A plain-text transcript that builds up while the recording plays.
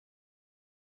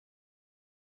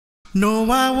No,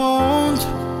 I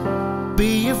won't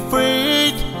be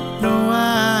afraid. No,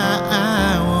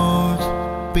 I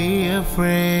won't be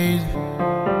afraid.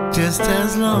 Just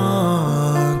as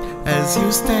long as you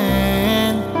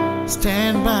stand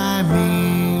by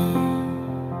me.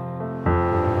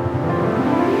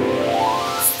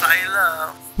 Style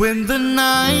up. When the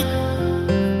night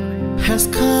has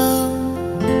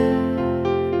come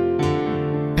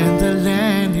and the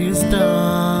land is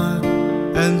dark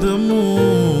and the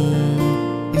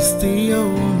moon is the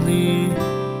only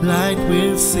light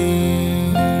we'll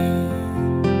see.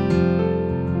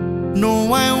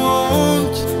 No, I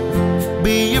won't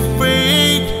be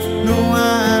afraid. No,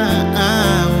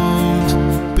 I won't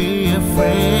be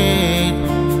afraid.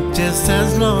 Just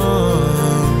as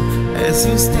long as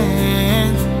you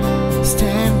stand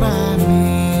by me.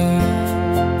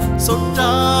 So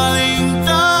darling,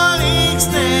 darling,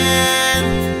 stand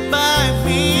by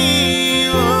me.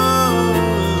 Oh,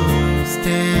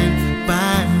 stand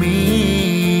by me.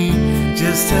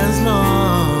 Just as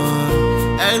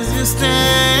long as you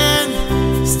stand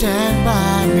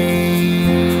by me.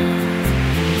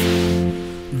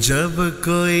 जब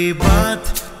कोई बात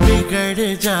बिगड़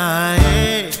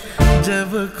जाए,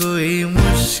 जब कोई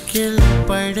मुश्किल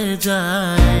पड़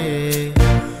जाए,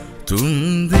 तुम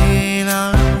देना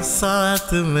साथ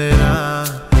मेरा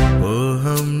ओ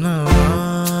हमनवा।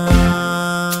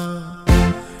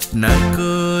 न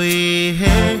कोई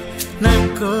है न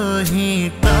कोई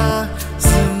ता,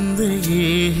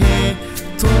 जिंदगी है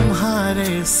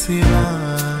तुम्हारे सिवा।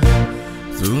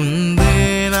 तुम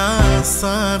देना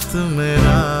साथ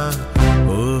मेरा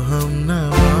ओ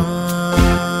हमनवा।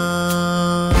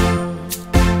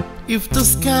 If the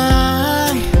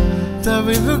sky that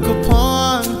we look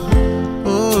upon,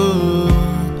 oh,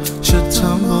 should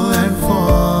tumble and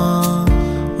fall,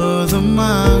 or the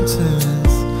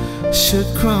mountains should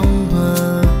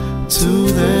crumble to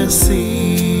the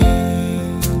sea,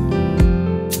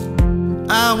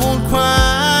 I won't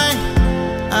cry,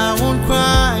 I won't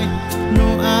cry. No,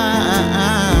 I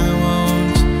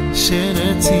won't shed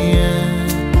a tear.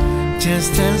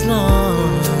 Just as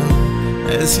long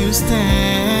as you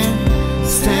stand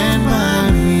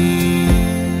by me.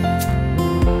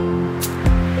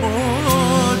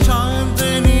 Oh,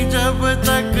 चांदनी जब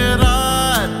तक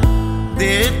रात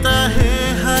देता है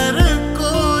हर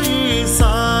कोई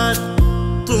साथ,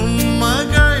 तुम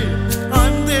मगर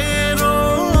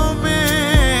अंधेरों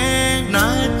में ना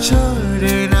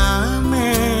छोड़ना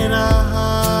मेरा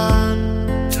हाथ,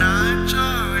 ना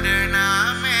छोड़ना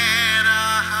मेरा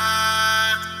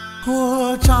हाथ। हो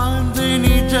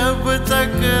चांदनी जब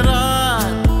तक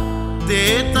रात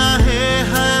देता है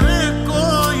हर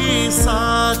कोई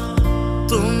साथ,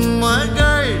 तुम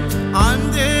मगर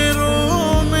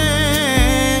अंधेरों में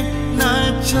न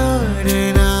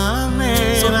छोड़ना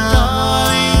मेरा। So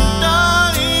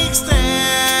darling,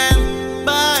 stand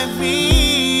by me.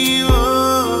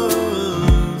 Oh,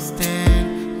 stand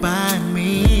by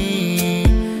me.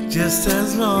 Just as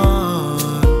long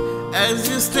as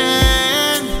you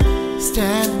stand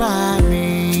by me.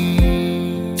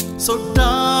 So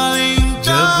darling,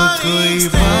 जब कोई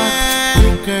बात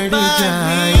बिगड़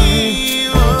जाए,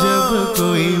 जब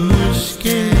कोई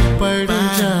मुश्किल पड़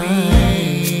जाए,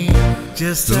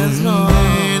 just as long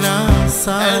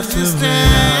as you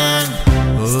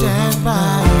stand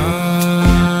by me.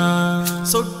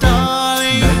 So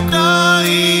darling,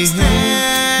 darling,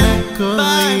 stand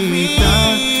by me.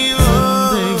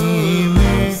 जिंदगी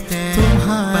में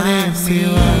तुम्हारे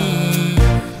सिवा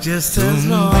just as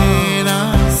long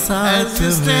as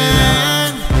you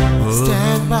stand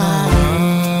by me.